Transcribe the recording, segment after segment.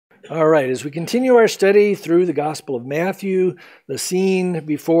All right, as we continue our study through the Gospel of Matthew, the scene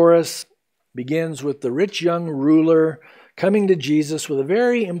before us begins with the rich young ruler coming to Jesus with a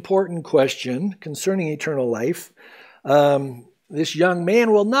very important question concerning eternal life. This young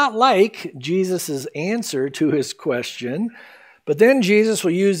man will not like Jesus' answer to his question, but then Jesus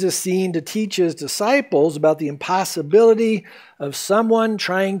will use this scene to teach his disciples about the impossibility of someone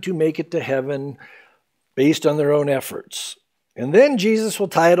trying to make it to heaven based on their own efforts. And then Jesus will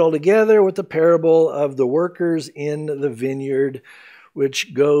tie it all together with the parable of the workers in the vineyard,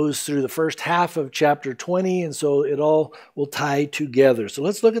 which goes through the first half of chapter 20, and so it all will tie together. So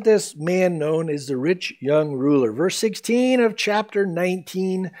let's look at this man known as the rich young ruler. Verse 16 of chapter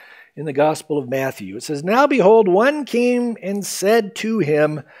 19 in the Gospel of Matthew. It says, "Now behold, one came and said to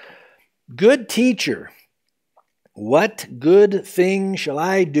him, 'Good teacher, what good thing shall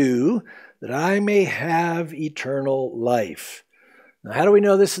I do that I may have eternal life?'" Now, how do we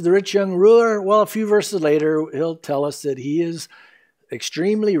know this is the rich young ruler? Well, a few verses later, he'll tell us that he is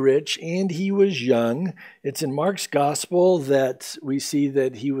extremely rich and he was young. It's in Mark's gospel that we see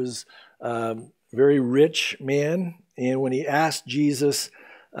that he was a very rich man. And when he asked Jesus,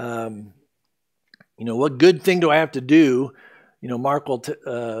 what good thing do I have to do?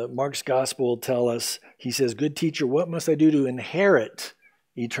 Mark's gospel will tell us, he says, "Good teacher, what must I do to inherit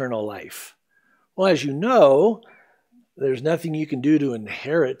eternal life?" Well, as you know, there's nothing you can do to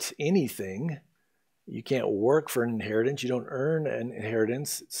inherit anything. You can't work for an inheritance. You don't earn an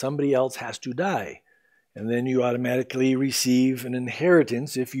inheritance. Somebody else has to die. And then you automatically receive an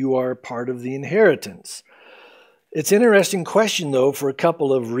inheritance if you are part of the inheritance. It's an interesting question, though, for a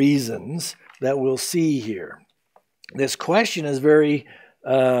couple of reasons that we'll see here. This question is very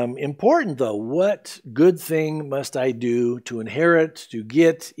important, though. What good thing must I do to inherit, to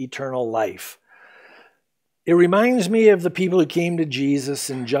get eternal life? It reminds me of the people who came to Jesus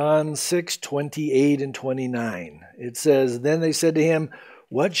in John 6:28 and 29. It says, "Then they said to him,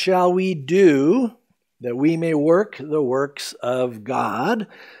 'What shall we do that we may work the works of God?'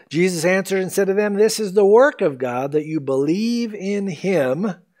 Jesus answered and said to them, 'This is the work of God, that you believe in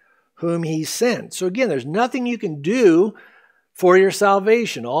him whom he sent.'" So again, there's nothing you can do for your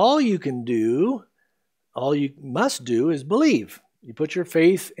salvation. All you must do is believe. You put your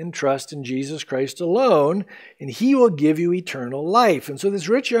faith and trust in Jesus Christ alone, and he will give you eternal life. And so this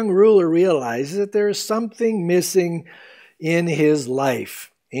rich young ruler realizes that there is something missing in his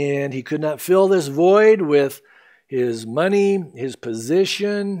life. And he could not fill this void with his money, his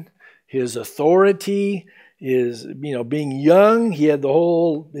position, his authority, being young. He had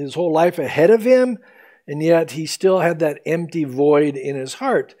his whole life ahead of him, and yet he still had that empty void in his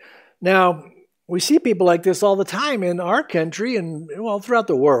heart. Now, we see people like this all the time in our country and, throughout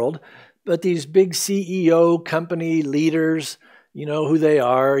the world. But these big CEO company leaders, you know who they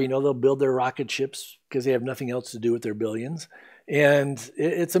are. They'll build their rocket ships because they have nothing else to do with their billions. And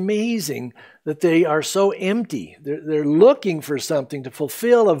it's amazing that they are so empty. They're looking for something to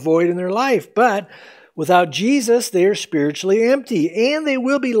fulfill a void in their life. But without Jesus, they are spiritually empty. And they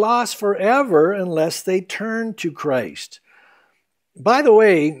will be lost forever unless they turn to Christ. By the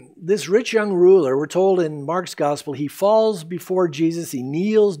way, this rich young ruler, we're told in Mark's gospel, he falls before Jesus, he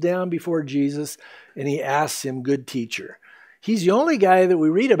kneels down before Jesus, and he asks him, "Good teacher." He's the only guy that we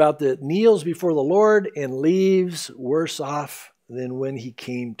read about that kneels before the Lord and leaves worse off than when he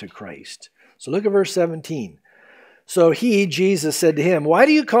came to Christ. So look at verse 17. "So Jesus, said to him, 'Why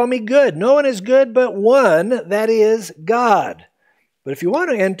do you call me good? No one is good but one, that is God. But if you want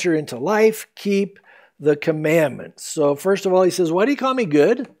to enter into life, keep the commandments.'" So first of all, he says, "Why do you call me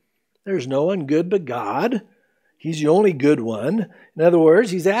good? There's no one good but God. He's the only good one." In other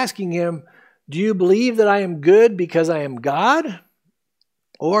words, he's asking him, do you believe that I am good because I am God?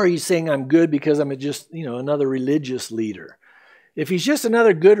 Or are you saying I'm good because I'm just, another religious leader? If he's just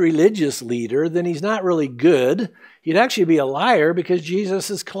another good religious leader, then he's not really good. He'd actually be a liar because Jesus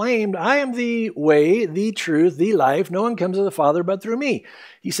has claimed, "I am the way, the truth, the life. No one comes to the Father but through me."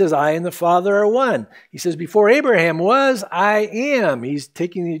 He says, "I and the Father are one." He says, "Before Abraham was, I am." He's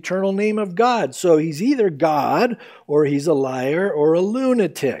taking the eternal name of God. So he's either God or he's a liar or a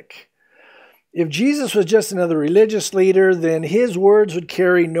lunatic. If Jesus was just another religious leader, then his words would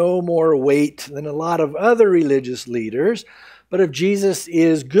carry no more weight than a lot of other religious leaders. But if Jesus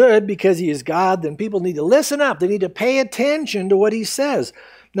is good because he is God, then people need to listen up. They need to pay attention to what he says.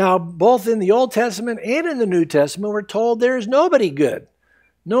 Now, both in the Old Testament and in the New Testament, we're told there is nobody good.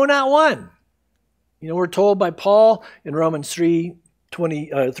 No, not one. We're told by Paul in Romans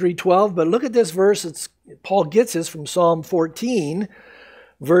 3:12, but look at this verse. Paul gets this from Psalm 14.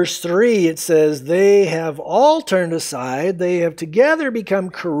 Verse 3, it says, they have all turned aside. They have together become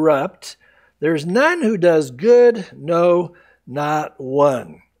corrupt. There's none who does good, no, not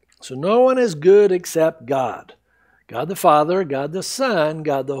one. So no one is good except God. God the Father, God the Son,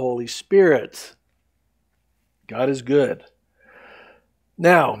 God the Holy Spirit. God is good.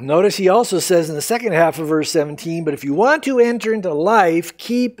 Now, notice he also says in the second half of verse 17, but if you want to enter into life,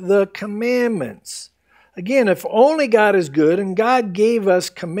 keep the commandments. Again, if only God is good and God gave us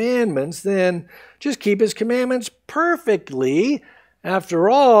commandments, then just keep his commandments perfectly. After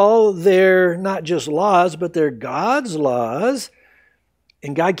all, they're not just laws, but they're God's laws.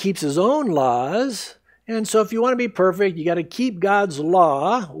 And God keeps his own laws. And so if you want to be perfect, you got to keep God's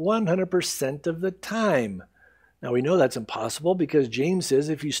law 100% of the time. Now we know that's impossible because James says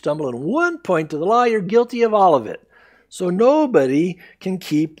if you stumble in one point of the law, you're guilty of all of it. So nobody can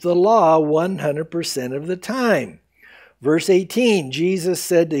keep the law 100% of the time. Verse 18, Jesus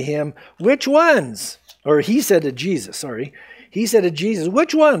said to him, which ones? Or he said to Jesus, sorry. He said to Jesus,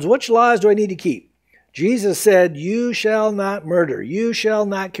 which ones? Which laws do I need to keep? Jesus said, you shall not murder. You shall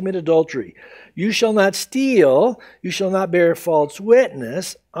not commit adultery. You shall not steal. You shall not bear false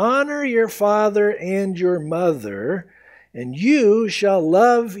witness. Honor your father and your mother. And you shall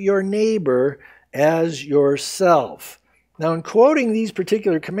love your neighbor as yourself. Now, in quoting these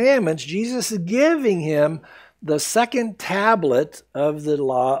particular commandments, Jesus is giving him the second tablet of the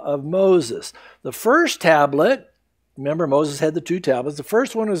law of Moses. The first tablet, remember Moses had the two tablets. The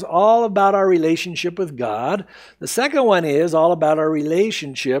first one is all about our relationship with God. The second one is all about our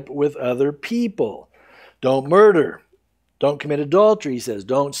relationship with other people. Don't murder. Don't commit adultery, he says.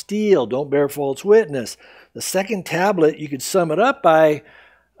 Don't steal. Don't bear false witness. The second tablet, you could sum it up by,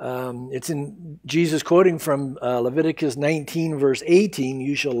 it's in Jesus quoting from Leviticus 19, verse 18,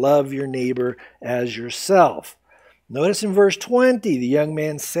 you shall love your neighbor as yourself. Notice in verse 20, the young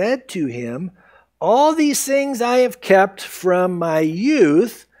man said to him, all these things I have kept from my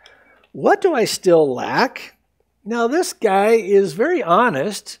youth. What do I still lack? Now, this guy is very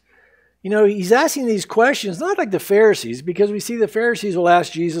honest. You know, he's asking these questions, not like the Pharisees, because we see the Pharisees will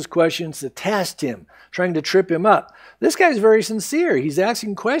ask Jesus questions to test him, trying to trip him up. This guy's very sincere. He's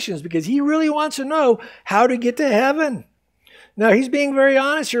asking questions because he really wants to know how to get to heaven. Now, he's being very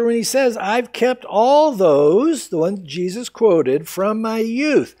honest here when he says, I've kept all those, the ones Jesus quoted, from my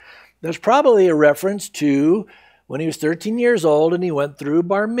youth. There's probably a reference to when he was 13 years old and he went through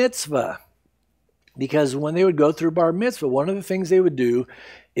bar mitzvah. Because when they would go through bar mitzvah, one of the things they would do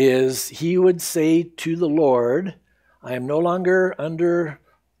is he would say to the Lord, I am no longer under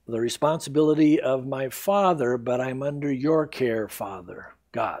the responsibility of my father, but I'm under your care, Father,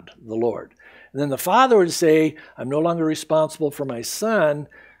 God, the Lord. And then the father would say, I'm no longer responsible for my son.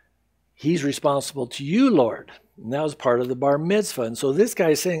 He's responsible to you, Lord. And that was part of the bar mitzvah. And so this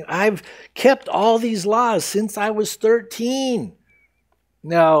guy is saying, I've kept all these laws since I was 13.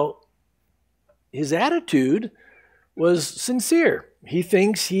 Now, his attitude was sincere. He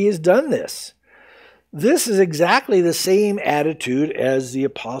thinks he has done this. This is exactly the same attitude as the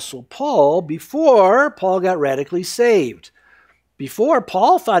Apostle Paul before Paul got radically saved. Before,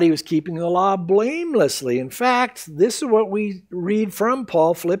 Paul thought he was keeping the law blamelessly. In fact, this is what we read from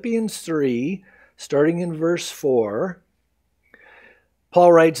Paul, Philippians 3, starting in verse 4.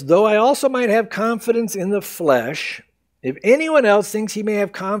 Paul writes, though I also might have confidence in the flesh, if anyone else thinks he may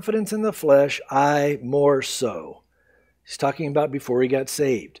have confidence in the flesh, I more so. He's talking about before he got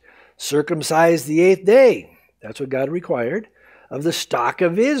saved. Circumcised the 8th day, that's what God required, of the stock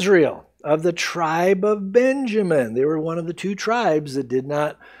of Israel, of the tribe of Benjamin. They were one of the two tribes that did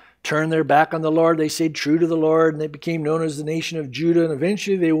not turn their back on the Lord. They stayed true to the Lord, and they became known as the nation of Judah, and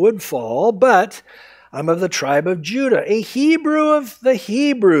eventually they would fall. But I'm of the tribe of Judah, a Hebrew of the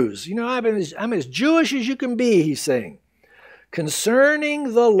Hebrews. You know, I'm as Jewish as you can be, he's saying.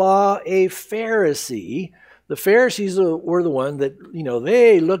 Concerning the law, a Pharisee. The Pharisees were the one that, you know,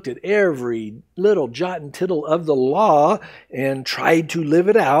 they looked at every little jot and tittle of the law and tried to live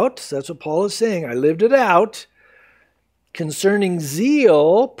it out. That's what Paul is saying. I lived it out. Concerning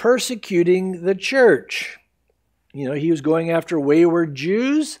zeal, persecuting the church. You know, he was going after wayward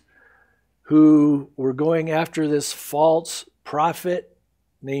Jews who were going after this false prophet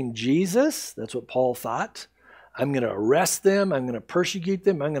named Jesus. That's what Paul thought. I'm going to arrest them. I'm going to persecute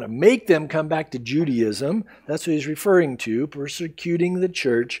them. I'm going to make them come back to Judaism. That's what he's referring to, persecuting the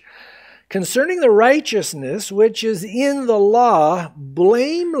church. Concerning the righteousness which is in the law,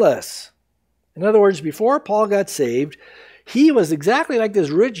 blameless. In other words, before Paul got saved, he was exactly like this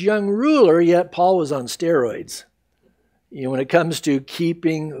rich young ruler, yet Paul was on steroids, you know, when it comes to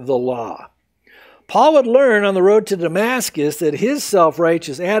keeping the law. Paul would learn on the road to Damascus that his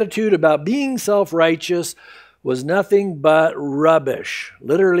self-righteous attitude about being self-righteous was nothing but rubbish.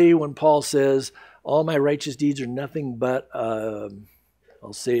 Literally, when Paul says, all my righteous deeds are nothing but,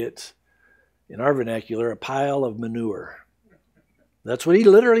 I'll say it in our vernacular, a pile of manure. That's what he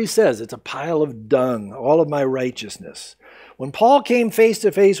literally says. It's a pile of dung, all of my righteousness. When Paul came face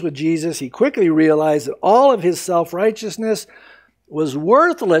to face with Jesus, he quickly realized that all of his self-righteousness was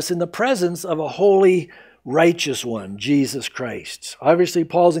worthless in the presence of a holy, righteous one, Jesus Christ. Obviously,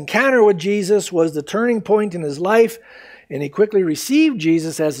 Paul's encounter with Jesus was the turning point in his life, and he quickly received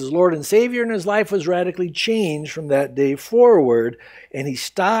Jesus as his Lord and Savior, and his life was radically changed from that day forward, and he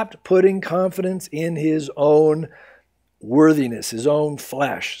stopped putting confidence in his own worthiness, his own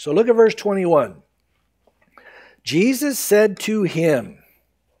flesh. So look at verse 21. Jesus said to him,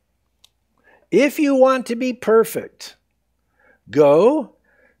 if you want to be perfect, go,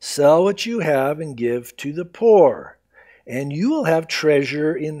 sell what you have and give to the poor, and you will have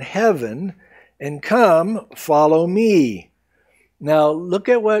treasure in heaven, and come, follow me. Now, look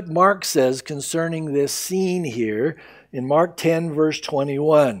at what Mark says concerning this scene here in Mark 10, verse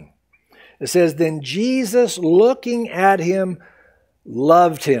 21. It says, then Jesus, looking at him,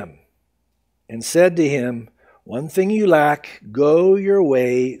 loved him, and said to him, one thing you lack, go your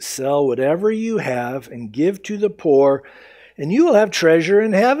way, sell whatever you have, and give to the poor, and you will have treasure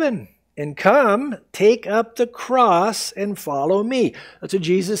in heaven. And come, take up the cross and follow me. That's what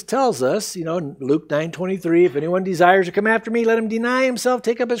Jesus tells us, in Luke 9:23. If anyone desires to come after me, let him deny himself,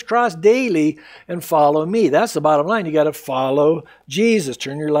 take up his cross daily, and follow me. That's the bottom line. You got to follow Jesus.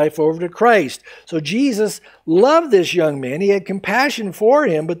 Turn your life over to Christ. So Jesus loved this young man. He had compassion for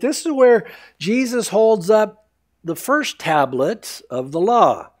him. But this is where Jesus holds up the first tablet of the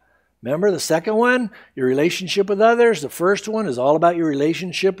law. Remember the second one, your relationship with others. The first one is all about your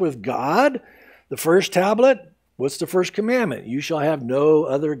relationship with God. The first tablet, what's the first commandment? You shall have no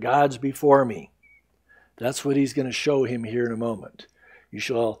other gods before me. That's what he's going to show him here in a moment. You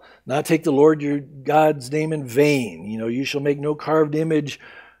shall not take the Lord your God's name in vain. You shall make no carved image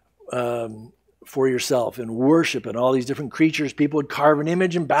for yourself and worship and all these different creatures. People would carve an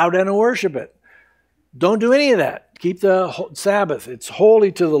image and bow down and worship it. Don't do any of that. Keep the Sabbath. It's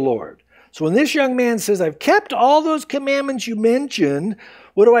holy to the Lord. So when this young man says, I've kept all those commandments you mentioned,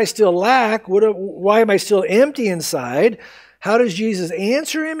 what do I still lack? Why am I still empty inside? How does Jesus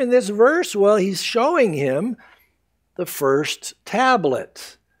answer him in this verse? Well, he's showing him the first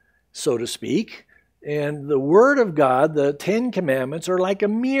tablet, so to speak. And the Word of God, the 10 Commandments, are like a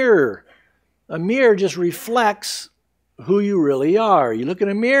mirror. A mirror just reflects who you really are. You look in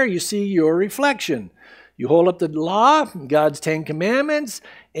a mirror, you see your reflection. You hold up the law, God's 10 Commandments,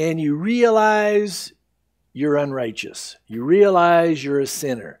 and you realize you're unrighteous. You realize you're a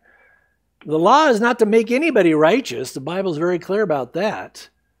sinner. The law is not to make anybody righteous. The Bible is very clear about that.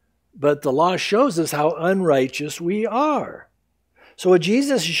 But the law shows us how unrighteous we are. So what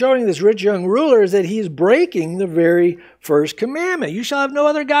Jesus is showing this rich young ruler is that he's breaking the very first commandment. You shall have no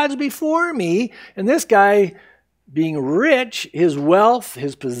other gods before me. And this guy, being rich, his wealth,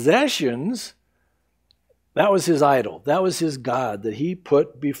 his possessions, that was his idol. That was his God that he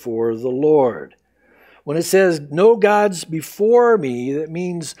put before the Lord. When it says no gods before me, that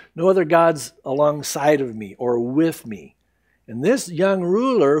means no other gods alongside of me or with me. And this young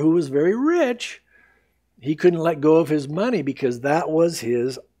ruler who was very rich, he couldn't let go of his money because that was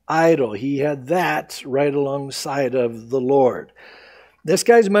his idol. He had that right alongside of the Lord. This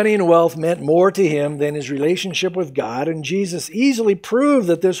guy's money and wealth meant more to him than his relationship with God, and Jesus easily proved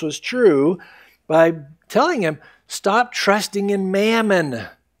that this was true by telling him, stop trusting in mammon.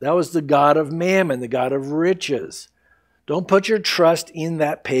 That was the god of mammon, the god of riches. Don't put your trust in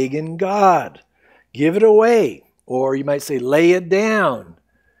that pagan god. Give it away, or you might say lay it down.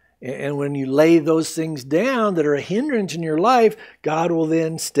 And when you lay those things down that are a hindrance in your life, God will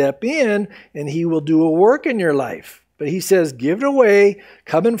then step in and he will do a work in your life. But he says, give it away,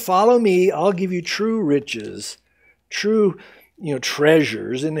 come and follow me. I'll give you true riches, true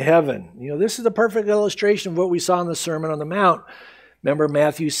treasures in heaven. This is the perfect illustration of what we saw in the Sermon on the Mount. Remember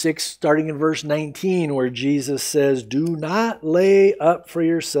Matthew 6, starting in verse 19, where Jesus says, do not lay up for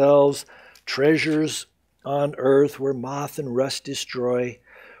yourselves treasures on earth where moth and rust destroy,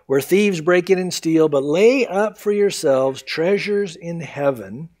 where thieves break in and steal, but lay up for yourselves treasures in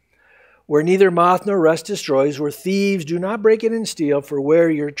heaven, where neither moth nor rust destroys, where thieves do not break in and steal, for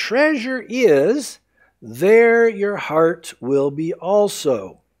where your treasure is, there your heart will be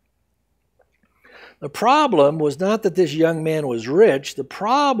also. The problem was not that this young man was rich. The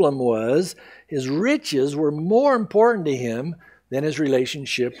problem was his riches were more important to him than his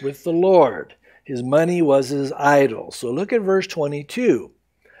relationship with the Lord. His money was his idol. So look at verse 22.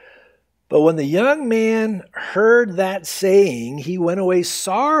 But when the young man heard that saying, he went away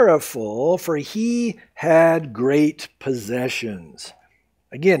sorrowful, for he had great possessions.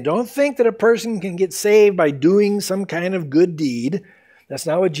 Again, don't think that a person can get saved by doing some kind of good deed. That's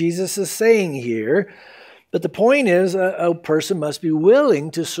not what Jesus is saying here. But the point is, a person must be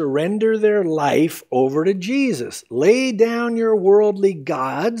willing to surrender their life over to Jesus. Lay down your worldly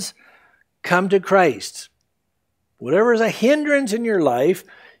gods, come to Christ. Whatever is a hindrance in your life,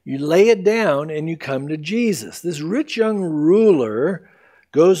 you lay it down and you come to Jesus. This rich young ruler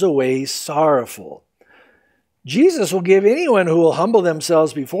goes away sorrowful. Jesus will give anyone who will humble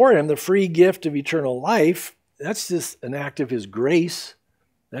themselves before him the free gift of eternal life. That's just an act of his grace.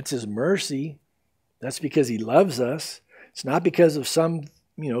 That's his mercy. That's because he loves us. It's not because of some,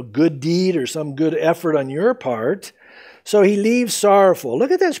 good deed or some good effort on your part. So he leaves sorrowful. Look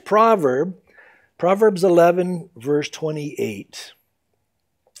at this proverb, Proverbs 11, verse 28.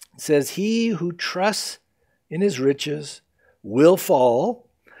 It says, "He who trusts in his riches will fall,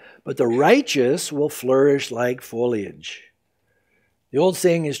 but the righteous will flourish like foliage." The old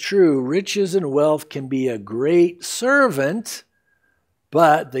saying is true. Riches and wealth can be a great servant,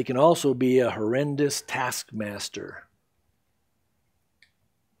 but they can also be a horrendous taskmaster.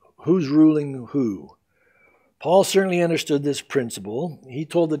 Who's ruling who? Paul certainly understood this principle. He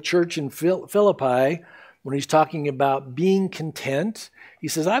told the church in Philippi, when he's talking about being content, he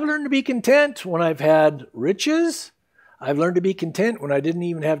says, I've learned to be content when I've had riches. I've learned to be content when I didn't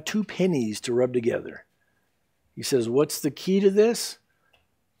even have 2 pennies to rub together. He says, what's the key to this?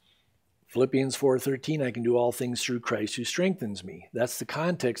 Philippians 4:13, I can do all things through Christ who strengthens me. That's the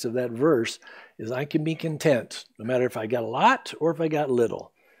context of that verse, is I can be content, no matter if I got a lot or if I got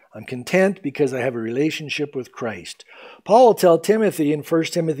little. I'm content because I have a relationship with Christ. Paul will tell Timothy in 1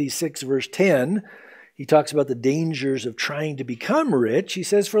 Timothy 6, verse 10, he talks about the dangers of trying to become rich. He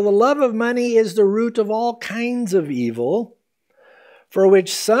says, "For the love of money is the root of all kinds of evil, for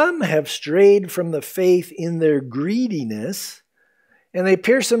which some have strayed from the faith in their greediness, and they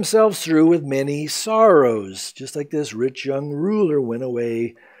pierce themselves through with many sorrows," just like this rich young ruler went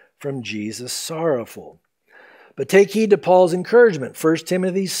away from Jesus sorrowful. But take heed to Paul's encouragement. 1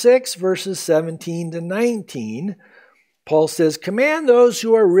 Timothy 6, verses 17 to 19, Paul says, "Command those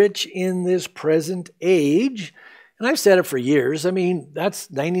who are rich in this present age." And I've said it for years. That's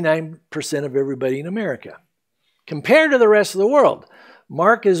 99% of everybody in America. Compared to the rest of the world.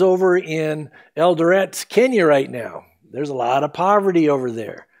 Mark is over in Eldoret, Kenya right now. There's a lot of poverty over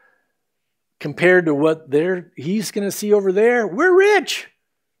there. Compared to what he's going to see over there, we're rich.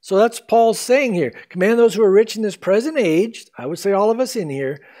 So that's Paul's saying here. Command those who are rich in this present age, I would say all of us in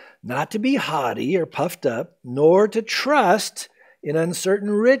here, not to be haughty or puffed up, nor to trust in uncertain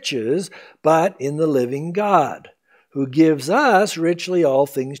riches, but in the living God, who gives us richly all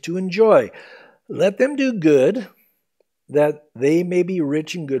things to enjoy. Let them do good, that they may be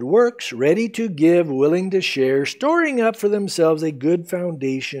rich in good works, ready to give, willing to share, storing up for themselves a good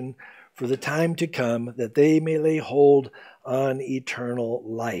foundation for the time to come, that they may lay hold on eternal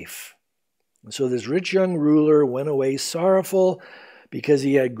life. And so this rich young ruler went away sorrowful because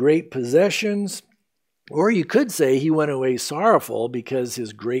he had great possessions, or you could say he went away sorrowful because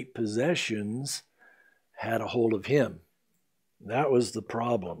his great possessions had a hold of him. That was the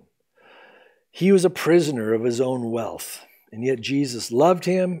problem. He was a prisoner of his own wealth, and yet Jesus loved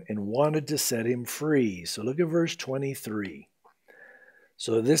him and wanted to set him free. So look at verse 23.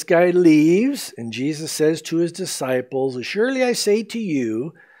 So this guy leaves, and Jesus says to his disciples, "Surely I say to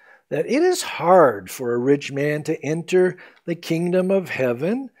you that it is hard for a rich man to enter the kingdom of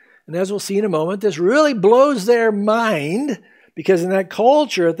heaven." And as we'll see in a moment, this really blows their mind, because in that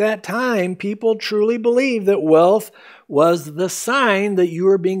culture at that time, people truly believed that wealth was the sign that you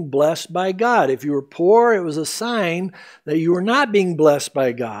were being blessed by God. If you were poor, it was a sign that you were not being blessed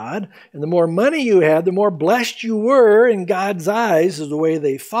by God. And the more money you had, the more blessed you were in God's eyes, is the way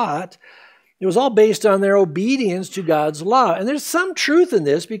they thought. It was all based on their obedience to God's law. And there's some truth in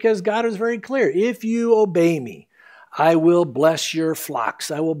this, because God is very clear. If you obey me, I will bless your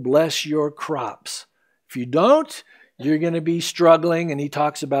flocks. I will bless your crops. If you don't, you're going to be struggling, and he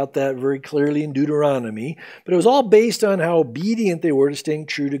talks about that very clearly in Deuteronomy. But it was all based on how obedient they were to staying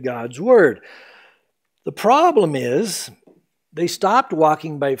true to God's word. The problem is they stopped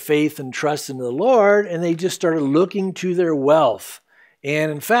walking by faith and trust in the Lord, and they just started looking to their wealth.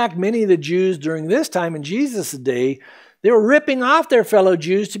 And in fact, many of the Jews during this time in Jesus' day, they were ripping off their fellow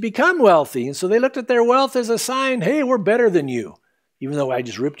Jews to become wealthy. And so they looked at their wealth as a sign, hey, we're better than you, even though I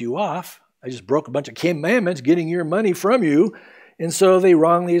just ripped you off. I just broke a bunch of commandments getting your money from you. And so they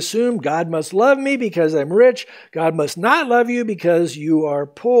wrongly assume God must love me because I'm rich. God must not love you because you are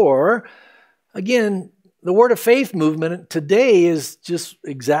poor. Again, the Word of Faith movement today is just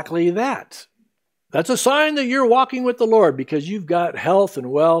exactly that. That's a sign that you're walking with the Lord because you've got health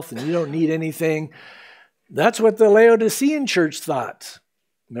and wealth and you don't need anything. That's what the Laodicean church thought.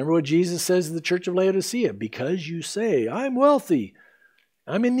 Remember what Jesus says to the church of Laodicea? Because you say, I'm wealthy,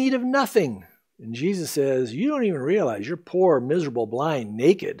 I'm in need of nothing. And Jesus says, you don't even realize you're poor, miserable, blind,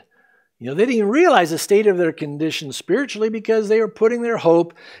 naked. They didn't even realize the state of their condition spiritually because they were putting their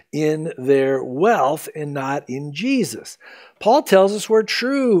hope in their wealth and not in Jesus. Paul tells us where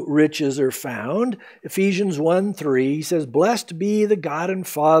true riches are found. Ephesians 1:3, he says, blessed be the God and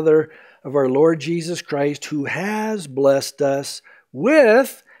Father of our Lord Jesus Christ, who has blessed us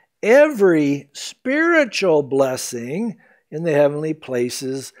with every spiritual blessing in the heavenly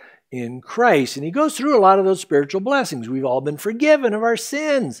places in Christ. And he goes through a lot of those spiritual blessings. We've all been forgiven of our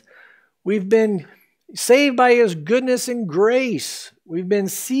sins. We've been saved by his goodness and grace. We've been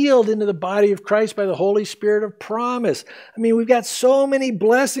sealed into the body of Christ by the Holy Spirit of promise. We've got so many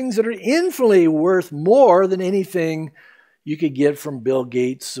blessings that are infinitely worth more than anything you could get from Bill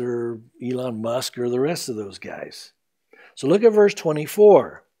Gates or Elon Musk or the rest of those guys. So look at verse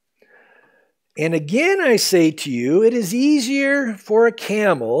 24. And again I say to you, it is easier for a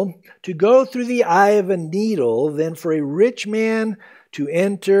camel to go through the eye of a needle than for a rich man to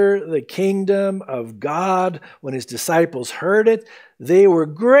enter the kingdom of God. When his disciples heard it, they were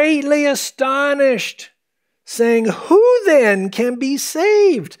greatly astonished, saying, who then can be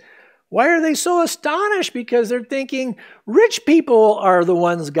saved? Why are they so astonished? Because they're thinking rich people are the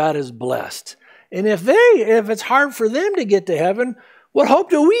ones God has blessed. And if it's hard for them to get to heaven, what hope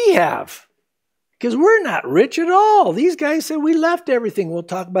do we have? Because we're not rich at all. These guys said we left everything. We'll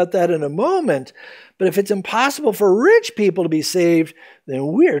talk about that in a moment. But if it's impossible for rich people to be saved, then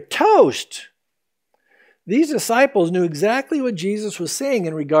we're toast. These disciples knew exactly what Jesus was saying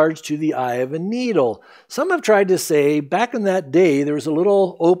in regards to the eye of a needle. Some have tried to say back in that day, there was a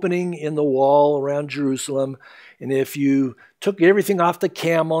little opening in the wall around Jerusalem. And if you took everything off the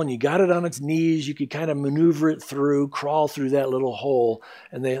camel and you got it on its knees, you could kind of maneuver it through, crawl through that little hole.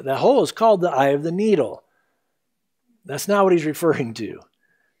 And that hole is called the eye of the needle. That's not what he's referring to.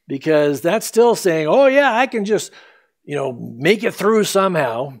 Because that's still saying, oh yeah, I can just, make it through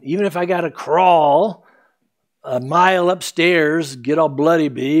somehow. Even if I got to crawl a mile upstairs, get all bloody,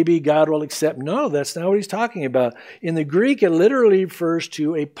 baby, God will accept. No, that's not what he's talking about. In the Greek, it literally refers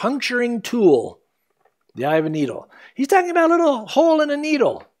to a puncturing tool, the eye of a needle. He's talking about a little hole in a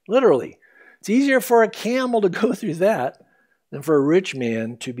needle, literally. It's easier for a camel to go through that than for a rich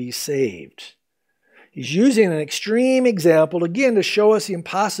man to be saved. He's using an extreme example, again, to show us the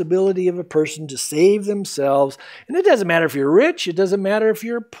impossibility of a person to save themselves. And it doesn't matter if you're rich. It doesn't matter if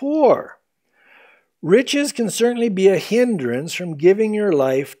you're poor. Riches can certainly be a hindrance from giving your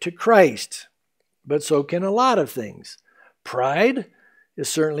life to Christ, but so can a lot of things. Pride is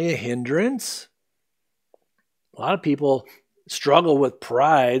certainly a hindrance. A lot of people struggle with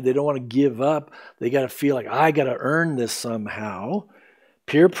pride. They don't want to give up. They got to feel like, I got to earn this somehow.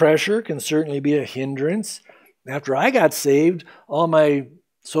 Peer pressure can certainly be a hindrance. After I got saved, all my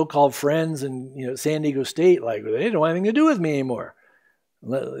so-called friends in San Diego State, they didn't want anything to do with me anymore.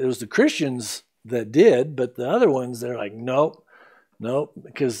 It was the Christians that did, but the other ones, they're like, nope,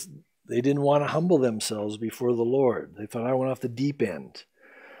 because they didn't want to humble themselves before the Lord. They thought I went off the deep end.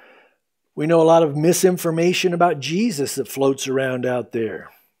 We know a lot of misinformation about Jesus that floats around out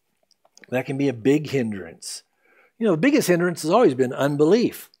there. That can be a big hindrance. The biggest hindrance has always been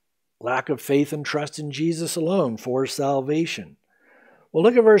unbelief, lack of faith and trust in Jesus alone for salvation. Well,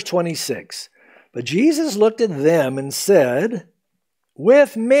 look at verse 26. But Jesus looked at them and said,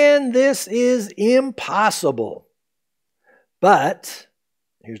 with men this is impossible. But,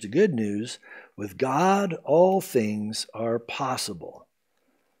 here's the good news, with God all things are possible.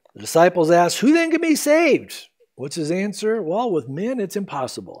 The disciples asked, who then can be saved? What's his answer? Well, with men it's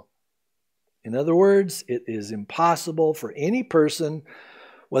impossible. In other words, it is impossible for any person,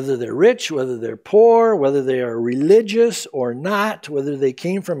 whether they're rich, whether they're poor, whether they are religious or not, whether they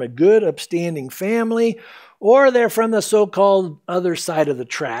came from a good, upstanding family, or they're from the so-called other side of the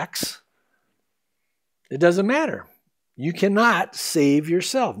tracks. It doesn't matter. You cannot save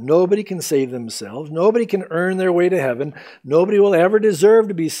yourself. Nobody can save themselves. Nobody can earn their way to heaven. Nobody will ever deserve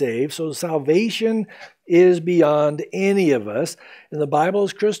to be saved. So salvation is beyond any of us. And the Bible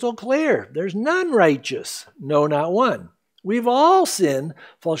is crystal clear. There's none righteous. No, not one. We've all sinned,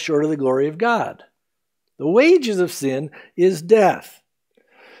 fall short of the glory of God. The wages of sin is death.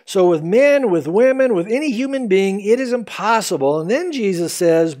 So with men, with women, with any human being, it is impossible. And then Jesus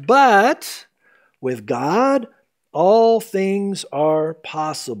says, but with God, all things are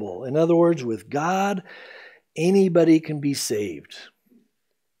possible. In other words, with God, anybody can be saved.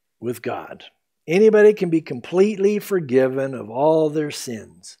 With God. Anybody can be completely forgiven of all their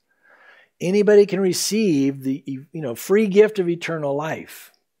sins. Anybody can receive the free gift of eternal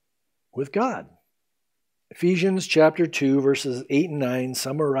life with God. Ephesians chapter 2, verses 8 and 9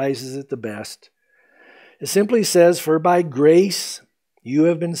 summarizes it the best. It simply says, for by grace you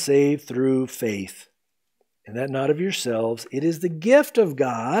have been saved through faith, and that not of yourselves. It is the gift of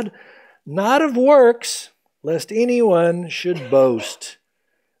God, not of works, lest anyone should boast.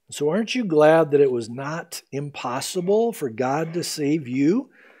 So aren't you glad that it was not impossible for God to save you,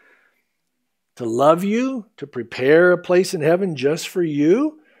 to love you, to prepare a place in heaven just for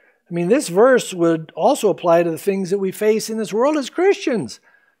you? I mean, this verse would also apply to the things that we face in this world as Christians.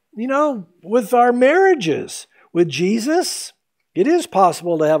 With our marriages. With Jesus, it is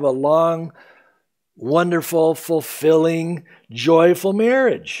possible to have a long, wonderful, fulfilling, joyful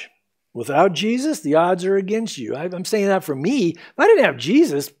marriage. Without Jesus, the odds are against you. I'm saying that for me. If I didn't have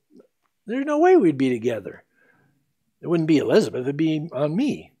Jesus, there's no way we'd be together. It wouldn't be Elizabeth, it'd be on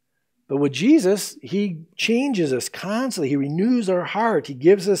me. But with Jesus, he changes us constantly. He renews our heart. He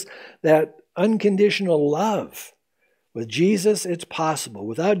gives us that unconditional love. With Jesus, it's possible.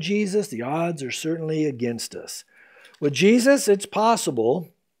 Without Jesus, the odds are certainly against us. With Jesus, it's possible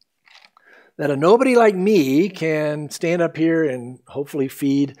that a nobody like me can stand up here and hopefully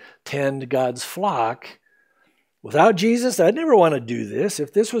tend God's flock. Without Jesus, I'd never want to do this.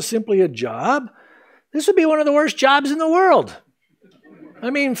 If this was simply a job, this would be one of the worst jobs in the world. I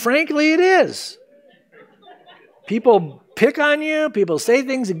mean, frankly, it is. People pick on you. People say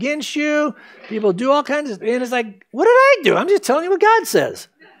things against you. People do all kinds of, and it's like, what did I do? I'm just telling you what God says.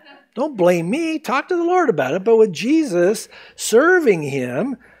 Don't blame me. Talk to the Lord about it. But with Jesus, serving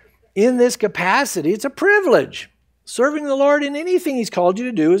him in this capacity, it's a privilege. Serving the Lord in anything he's called you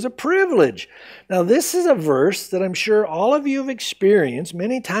to do is a privilege. Now, this is a verse that I'm sure all of you have experienced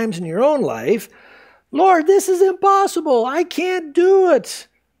many times in your own life. Lord, this is impossible. I can't do it.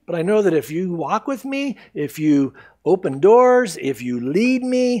 But I know that if you walk with me, if you open doors, if you lead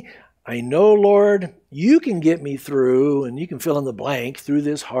me, I know, Lord, you can get me through, and you can fill in the blank, through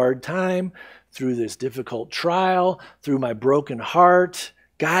this hard time, through this difficult trial, through my broken heart.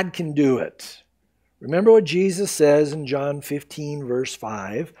 God can do it. Remember what Jesus says in John 15, verse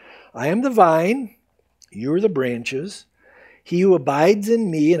 5. I am the vine, you are the branches. He who abides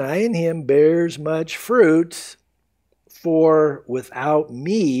in me and I in him bears much fruit, for without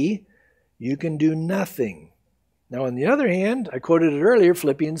me you can do nothing. Now, on the other hand, I quoted it earlier,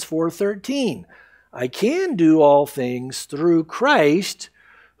 Philippians 4:13. I can do all things through Christ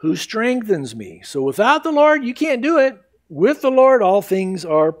who strengthens me. So without the Lord, you can't do it. With the Lord, all things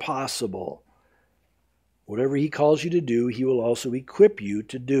are possible. Whatever he calls you to do, he will also equip you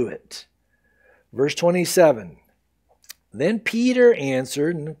to do it. Verse 27. Then Peter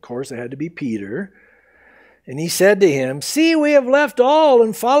answered, and of course it had to be Peter, and he said to him, see, we have left all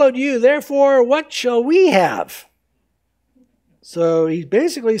and followed you. Therefore, what shall we have? So he's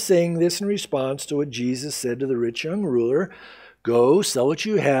basically saying this in response to what Jesus said to the rich young ruler. Go, sell what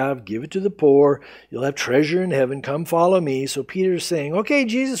you have, give it to the poor. You'll have treasure in heaven. Come follow me. So Peter's saying, okay,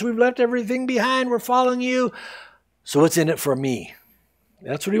 Jesus, we've left everything behind. We're following you. So what's in it for me?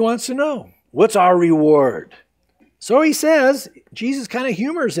 That's what he wants to know. What's our reward? So he says, Jesus kind of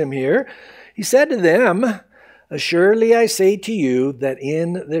humors him here. He said to them, assuredly I say to you that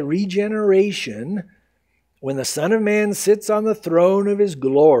in the regeneration, when the Son of Man sits on the throne of his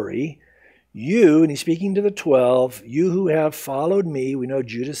glory, you, and he's speaking to the 12, you who have followed me, we know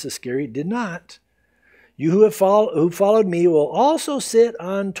Judas Iscariot did not, you who followed me will also sit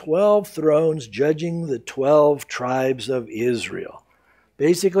on 12 thrones judging the 12 tribes of Israel.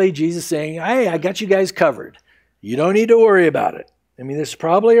 Basically, Jesus saying, hey, I got you guys covered. You don't need to worry about it. I mean, this is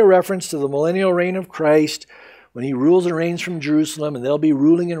probably a reference to the millennial reign of Christ when he rules and reigns from Jerusalem, and they'll be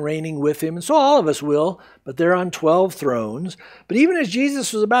ruling and reigning with him. And so all of us will, but they're on 12 thrones. But even as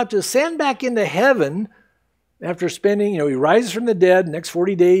Jesus was about to ascend back into heaven, after spending, he rises from the dead, next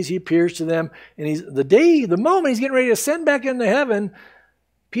 40 days he appears to them, and the moment he's getting ready to ascend back into heaven,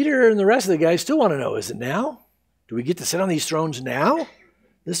 Peter and the rest of the guys still want to know, is it now? Do we get to sit on these thrones now?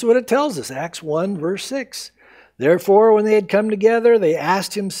 This is what it tells us, Acts 1, verse 6. Therefore, when they had come together, they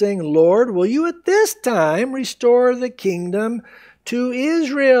asked him, saying, Lord, will you at this time restore the kingdom to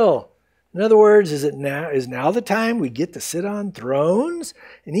Israel? In other words, is now the time we get to sit on thrones?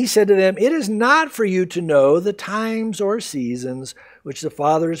 And he said to them, it is not for you to know the times or seasons which the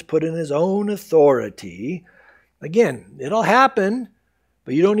Father has put in his own authority. Again, it'll happen,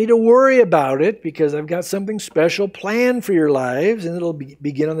 but you don't need to worry about it because I've got something special planned for your lives, and it'll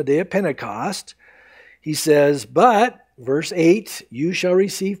begin on the day of Pentecost. He says, but, verse 8, you shall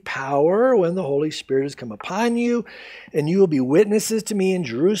receive power when the Holy Spirit has come upon you, and you will be witnesses to me in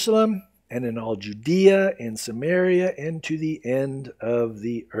Jerusalem and in all Judea and Samaria and to the end of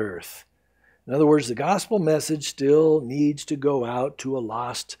the earth. In other words, the gospel message still needs to go out to a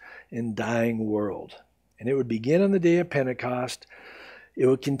lost and dying world. And it would begin on the day of Pentecost. It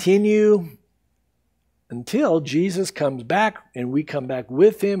would continue until Jesus comes back and we come back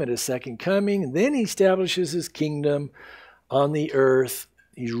with him at his second coming. And then he establishes his kingdom on the earth.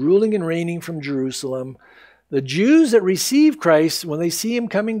 He's ruling and reigning from Jerusalem. The Jews that receive Christ, when they see him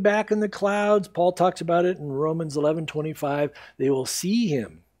coming back in the clouds, Paul talks about it in Romans 11:25, they will see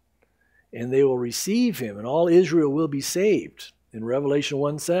him and they will receive him, and all Israel will be saved. In Revelation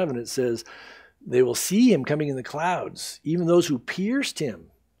 1:7 it says, they will see him coming in the clouds, even those who pierced him,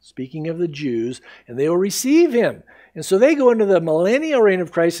 speaking of the Jews, and they will receive him. And so they go into the millennial reign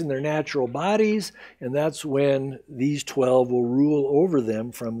of Christ in their natural bodies, and that's when these 12 will rule over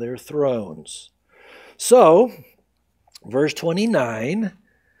them from their thrones. So, verse 29,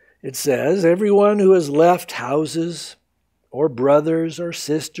 it says, everyone who has left houses or brothers or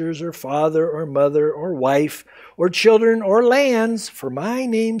sisters or father or mother or wife or children or lands for my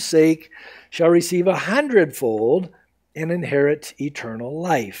name's sake shall receive 100-fold and inherit eternal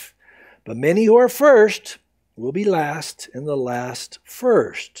life. But many who are first will be last, and the last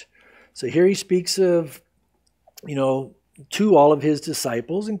first. So here he speaks of, to all of his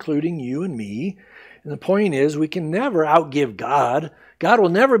disciples, including you and me. And the point is, we can never outgive God. God will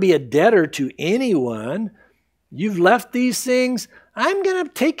never be a debtor to anyone. You've left these things, I'm going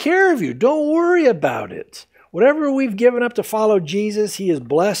to take care of you. Don't worry about it. Whatever we've given up to follow Jesus, he has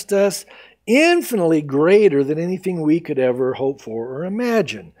blessed us infinitely greater than anything we could ever hope for or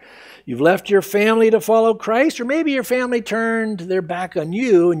imagine. You've left your family to follow Christ, or maybe your family turned their back on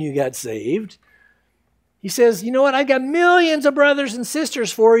you and you got saved. He says, you know what? I got millions of brothers and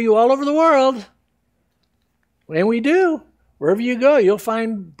sisters for you all over the world. And we do. Wherever you go, you'll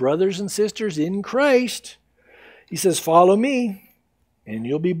find brothers and sisters in Christ. He says, follow me and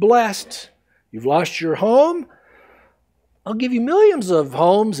you'll be blessed. You've lost your home. I'll give you millions of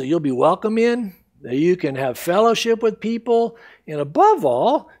homes that you'll be welcome in, that you can have fellowship with people. And above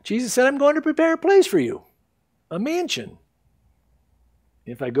all, Jesus said, I'm going to prepare a place for you, a mansion.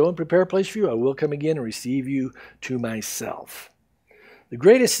 If I go and prepare a place for you, I will come again and receive you to myself. The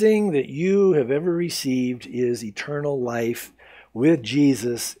greatest thing that you have ever received is eternal life with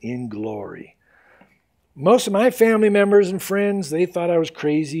Jesus in glory. Most of my family members and friends, they thought I was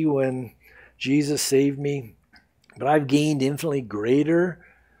crazy when Jesus saved me. But I've gained infinitely greater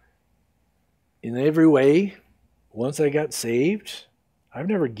in every way once I got saved. I've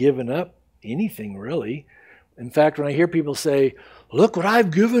never given up anything, really. In fact, when I hear people say, look what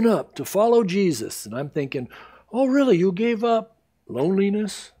I've given up to follow Jesus, and I'm thinking, oh, really? You gave up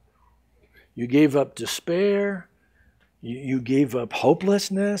loneliness? You gave up despair? You gave up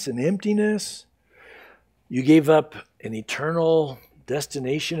hopelessness and emptiness? You gave up an eternal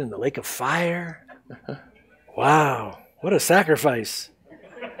destination in the lake of fire? Wow, what a sacrifice.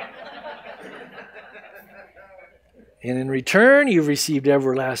 And in return, you've received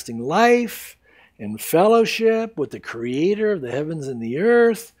everlasting life and fellowship with the Creator of the heavens and the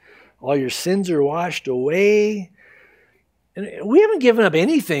earth. All your sins are washed away. And we haven't given up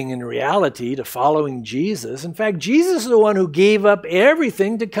anything in reality to following Jesus. In fact, Jesus is the one who gave up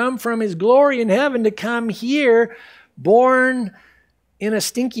everything to come from his glory in heaven, to come here, born in a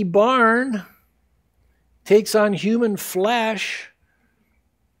stinky barn, takes on human flesh,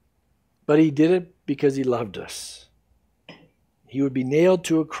 but he did it because he loved us. He would be nailed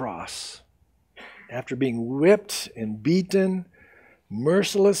to a cross after being whipped and beaten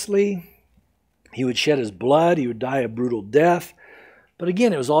mercilessly. He would shed his blood. He would die a brutal death. But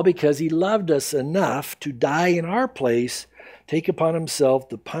again, it was all because he loved us enough to die in our place, take upon himself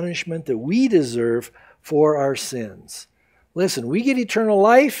the punishment that we deserve for our sins. Listen, we get eternal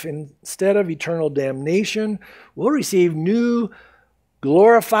life instead of eternal damnation. We'll receive new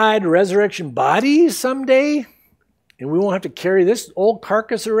glorified resurrection bodies someday, and we won't have to carry this old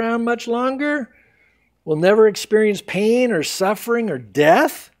carcass around much longer. We'll never experience pain or suffering or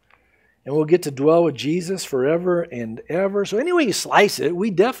death, and we'll get to dwell with Jesus forever and ever. So anyway you slice it,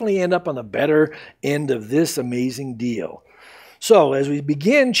 we definitely end up on the better end of this amazing deal. So as we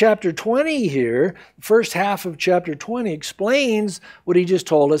begin chapter 20 here, the first half of chapter 20 explains what he just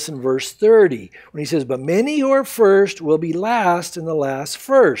told us in verse 30, when he says, "But many who are first will be last, and the last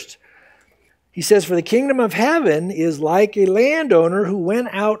first." He says, "For the kingdom of heaven is like a landowner who went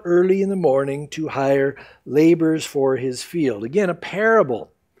out early in the morning to hire laborers for his field." Again, a parable.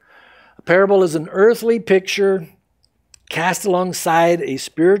 A parable is an earthly picture cast alongside a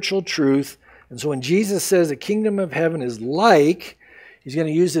spiritual truth. And so when Jesus says the kingdom of heaven is like, he's going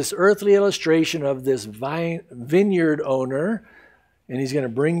to use this earthly illustration of this vineyard owner, and he's going to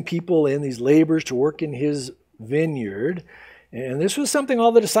bring people in, these laborers, to work in his vineyard. And this was something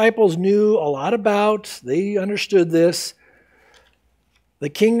all the disciples knew a lot about. They understood this. The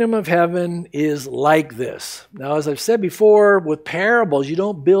kingdom of heaven is like this. Now, as I've said before, with parables, you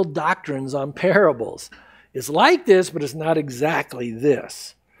don't build doctrines on parables. It's like this, but it's not exactly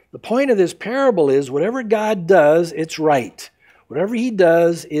this. The point of this parable is whatever God does, it's right. Whatever he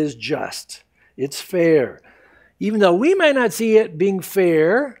does is just. It's fair. Even though we might not see it being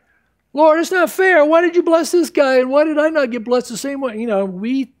fair, Lord, it's not fair. Why did you bless this guy? And why did I not get blessed the same way?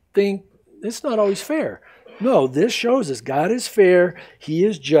 We think it's not always fair. No, this shows us God is fair. He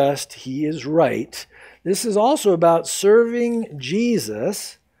is just. He is right. This is also about serving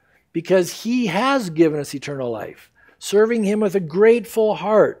Jesus because he has given us eternal life. Serving him with a grateful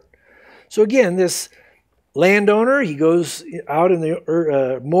heart. So again, this landowner, he goes out in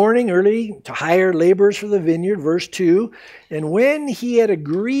the morning early to hire laborers for the vineyard, verse 2. And when he had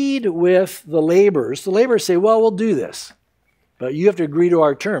agreed with the laborers say, "Well, we'll do this, but you have to agree to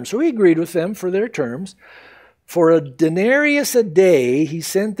our terms." So he agreed with them for their terms. For a denarius a day, he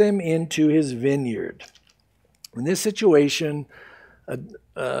sent them into his vineyard. In this situation,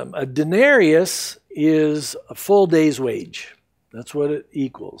 a denarius is a full day's wage. That's what it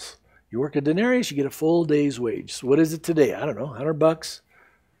equals. You work a denarius, you get a full day's wage. So what is it today? I don't know, $100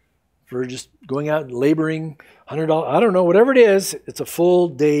 for just going out and laboring, $100, I don't know, whatever it is, it's a full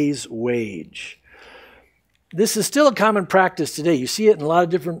day's wage. This is still a common practice today. You see it in a lot of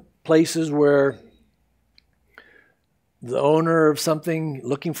different places where the owner of something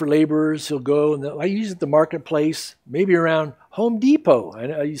looking for laborers, he'll go, and I use it at the marketplace, maybe around Home Depot. I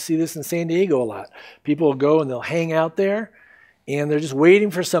know you see this in San Diego a lot. People will go and they'll hang out there, and they're just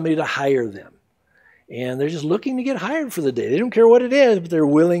waiting for somebody to hire them. And they're just looking to get hired for the day. They don't care what it is, but they're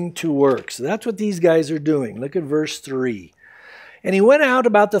willing to work. So that's what these guys are doing. Look at verse 3. "And he went out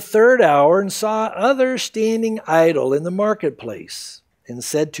about the third hour and saw others standing idle in the marketplace, and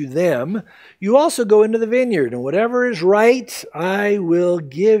said to them, 'You also go into the vineyard, and whatever is right I will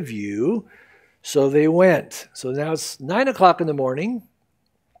give you.' So they went." So now it's 9 o'clock in the morning,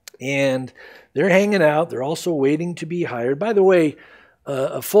 and they're hanging out. They're also waiting to be hired. By the way,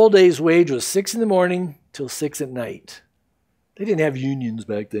 a full day's wage was 6 in the morning till 6 at night. They didn't have unions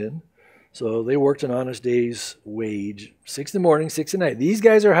back then, so they worked an honest day's wage. 6 in the morning, 6 at night. These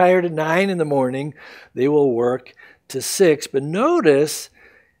guys are hired at 9 in the morning. They will work to 6. But notice,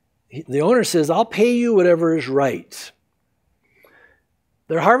 the owner says, "I'll pay you whatever is right."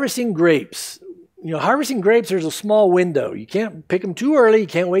 They're harvesting grapes. Harvesting grapes, there's a small window. You can't pick them too early. You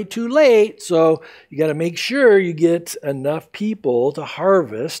can't wait too late. So you got to make sure you get enough people to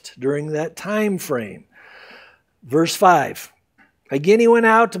harvest during that time frame. Verse 5. "Again, he went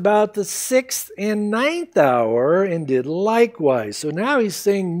out about the 6th and 9th hour and did likewise." So now he's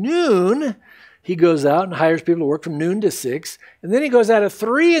saying noon. He goes out and hires people to work from noon to 6. And then he goes out at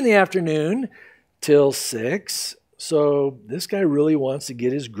 3 in the afternoon till 6. So this guy really wants to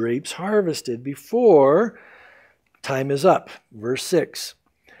get his grapes harvested before time is up. Verse 6.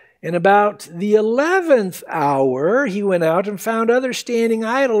 "And about the 11th hour he went out and found others standing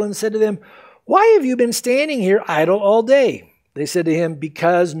idle and said to them, 'Why have you been standing here idle all day?' They said to him,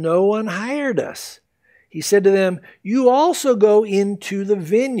 'Because no one hired us.' He said to them, 'You also go into the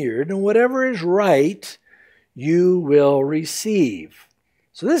vineyard, and whatever is right you will receive.'"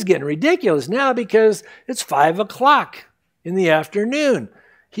 So this is getting ridiculous now because it's 5 o'clock in the afternoon.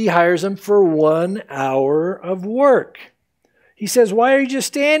 He hires them for 1 hour of work. He says, "Why are you just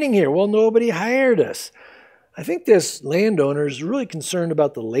standing here?" "Well, nobody hired us." I think this landowner is really concerned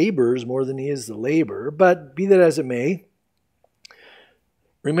about the laborers more than he is the labor, but be that as it may,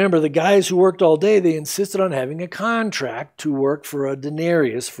 remember, the guys who worked all day, they insisted on having a contract to work for a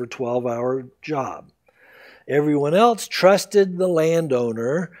denarius for a 12-hour job. Everyone else trusted the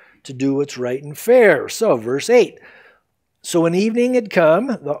landowner to do what's right and fair. So, verse 8. "So when evening had come,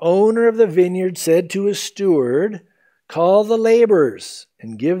 the owner of the vineyard said to his steward, 'Call the laborers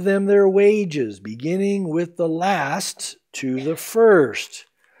and give them their wages, beginning with the last to the first.'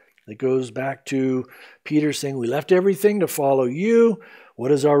 It goes back to Peter saying, we left everything to follow you.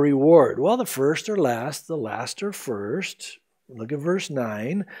 What is our reward? Well, the first are last, the last are first. Look at verse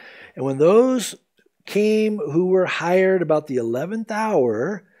 9. And when those came who were hired about the 11th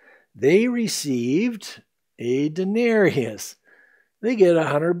hour, they received a denarius. They get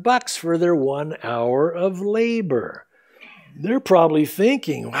 $100 for their 1 hour of labor. They're probably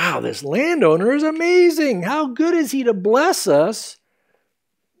thinking, wow, this landowner is amazing. How good is he to bless us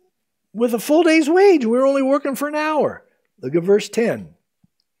with a full day's wage? We're only working for an hour. Look at verse 10.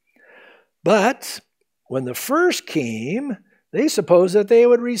 But when the first came, they supposed that they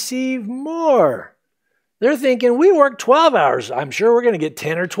would receive more. They're thinking, we worked 12 hours. I'm sure we're going to get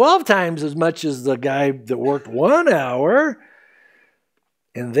 10 or 12 times as much as the guy that worked 1 hour.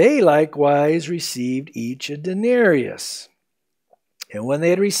 And they likewise received each a denarius. And when they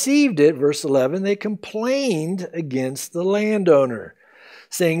had received it, verse 11, they complained against the landowner,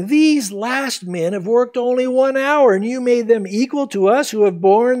 saying, these last men have worked only 1 hour, and you made them equal to us who have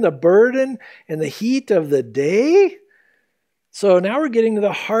borne the burden and the heat of the day? So now we're getting to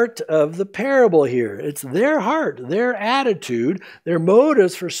the heart of the parable here. It's their heart, their attitude, their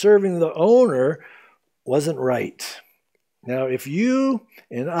motives for serving the owner wasn't right. Now, if you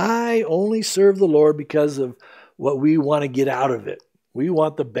and I only serve the Lord because of what we want to get out of it, we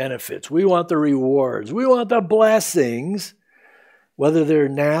want the benefits, we want the rewards, we want the blessings, whether they're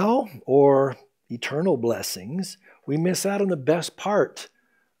now or eternal blessings, we miss out on the best part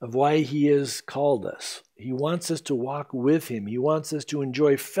of why he has called us. He wants us to walk with him. He wants us to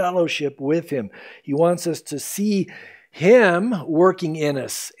enjoy fellowship with him. He wants us to see him working in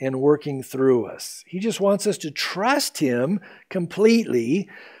us and working through us. He just wants us to trust him completely,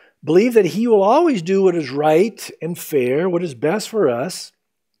 believe that he will always do what is right and fair, what is best for us.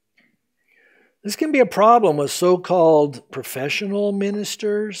 This can be a problem with so-called professional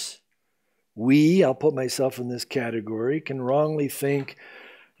ministers. I'll put myself in this category, can wrongly think,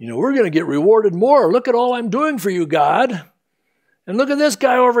 we're going to get rewarded more. Look at all I'm doing for you, God. And look at this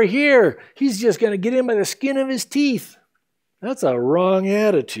guy over here. He's just going to get in by the skin of his teeth. That's a wrong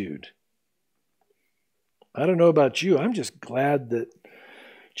attitude. I don't know about you. I'm just glad that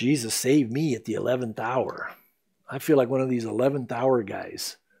Jesus saved me at the 11th hour. I feel like one of these 11th hour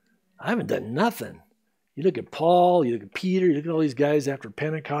guys. I haven't done nothing. You look at Paul, you look at Peter, you look at all these guys after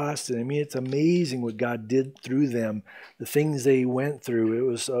Pentecost, and it's amazing what God did through them, the things they went through. It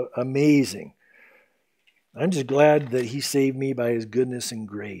was amazing. I'm just glad that he saved me by his goodness and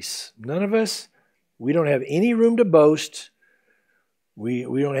grace. None of us, we don't have any room to boast. We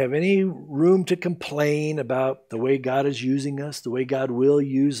don't have any room to complain about the way God is using us, the way God will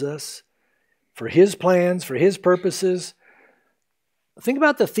use us for his plans, for his purposes. Think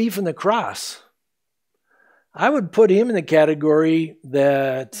about the thief on the cross. I would put him in the category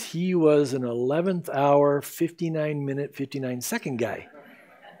that he was an 11th hour, 59-minute, 59-second guy.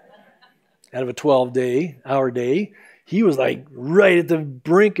 Out of a 12-hour day, he was like right at the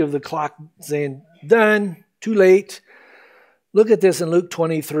brink of the clock saying, done, too late. Look at this in Luke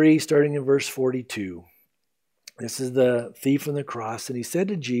 23, starting in verse 42. This is the thief on the cross. And he said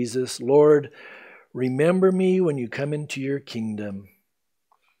to Jesus, Lord, remember me when you come into your kingdom.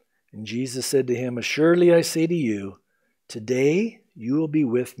 And Jesus said to him, assuredly I say to you, today you will be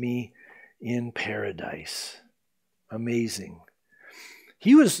with me in paradise. Amazing.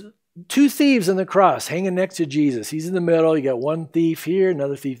 He was two thieves on the cross hanging next to Jesus. He's in the middle. You got one thief here,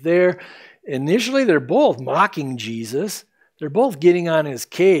 another thief there. Initially, they're both mocking Jesus. They're both getting on his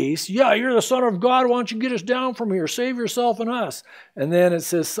case. Yeah, you're the Son of God. Why don't you get us down from here? Save yourself and us. And then it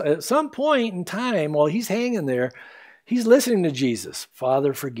says, at some point in time, while he's hanging there, he's listening to Jesus.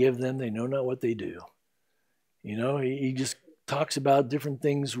 Father, forgive them. They know not what they do. He just talks about different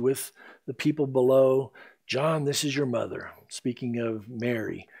things with the people below. John, this is your mother. Speaking of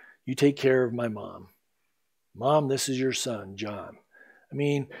Mary, you take care of my mom. Mom, this is your son, John.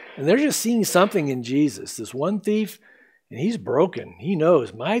 And they're just seeing something in Jesus. This one thief, and he's broken. He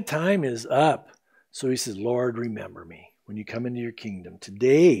knows my time is up. So he says, Lord, remember me when you come into your kingdom.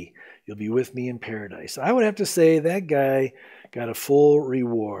 Today, you'll be with me in paradise. I would have to say that guy got a full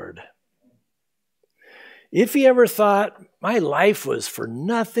reward. If he ever thought, my life was for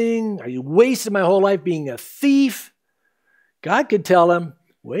nothing, I wasted my whole life being a thief, God could tell him,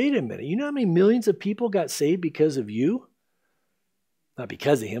 wait a minute, you know how many millions of people got saved because of you? Not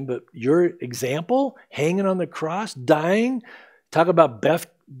because of him, but your example, hanging on the cross, dying. Talk about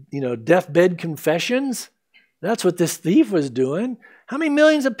deathbed confessions. That's what this thief was doing. How many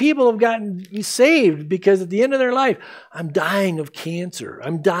millions of people have gotten saved because at the end of their life, I'm dying of cancer.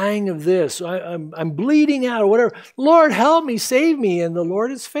 I'm dying of this. I'm bleeding out or whatever. Lord, help me, save me. And the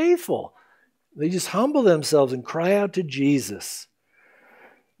Lord is faithful. They just humble themselves and cry out to Jesus.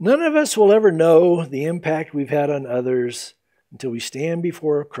 None of us will ever know the impact we've had on others until we stand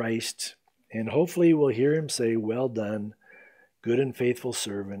before Christ, and hopefully we'll hear him say, well done, good and faithful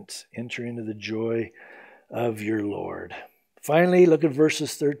servant. Enter into the joy of your Lord. Finally, look at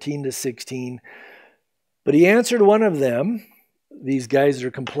verses 13 to 16. But he answered one of them, these guys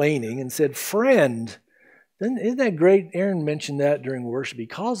are complaining, and said, friend. Isn't that great? Aaron mentioned that during worship. He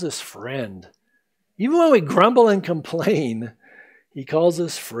calls us friend. Even when we grumble and complain, he calls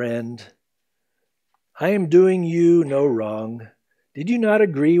us friend. I am doing you no wrong. Did you not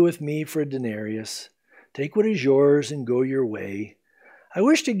agree with me for a denarius? Take what is yours and go your way. I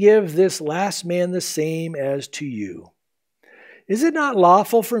wish to give this last man the same as to you. Is it not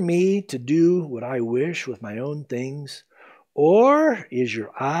lawful for me to do what I wish with my own things? Or is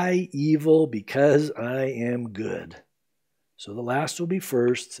your eye evil because I am good? So the last will be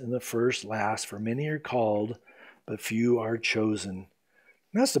first, and the first last, for many are called, but few are chosen.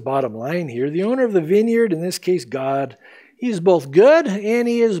 And that's the bottom line here. The owner of the vineyard, in this case God, he is both good and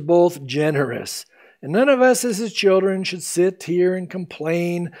he is both generous. And none of us as his children should sit here and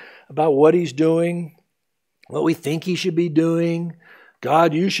complain about what he's doing, what we think he should be doing.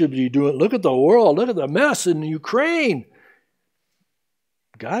 God, you should be doing, look at the world, look at the mess in Ukraine.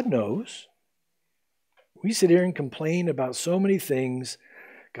 God knows. We sit here and complain about so many things.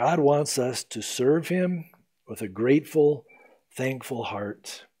 God wants us to serve him with a grateful, thankful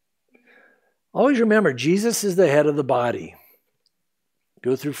heart. Always remember, Jesus is the head of the body.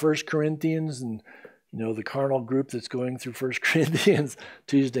 Go through 1 Corinthians and the carnal group that's going through 1 Corinthians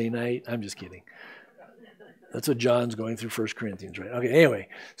Tuesday night. I'm just kidding. That's what John's going through 1 Corinthians, right? Okay, anyway.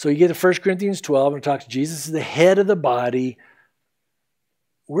 So you get to 1 Corinthians 12 and it talks, Jesus is the head of the body.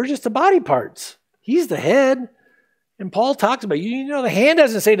 We're just the body parts. He's the head. And Paul talks about, the hand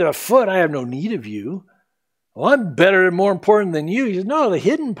doesn't say to the foot, I have no need of you. Well, I'm better and more important than you. He says, no, the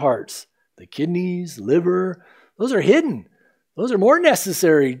hidden parts, the kidneys, liver, those are hidden. Those are more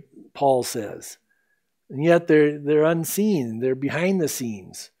necessary, Paul says. And yet they're unseen. They're behind the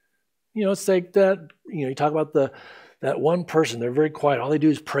scenes. It's like that, you talk about that one person, they're very quiet. All they do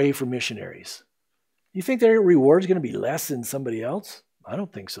is pray for missionaries. You think their reward's going to be less than somebody else? I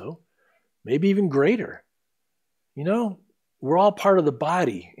don't think so. Maybe even greater. We're all part of the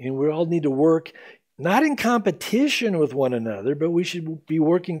body, and we all need to work not in competition with one another, but we should be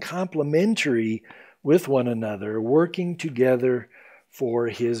working complementary with one another, working together for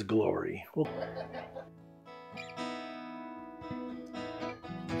his glory.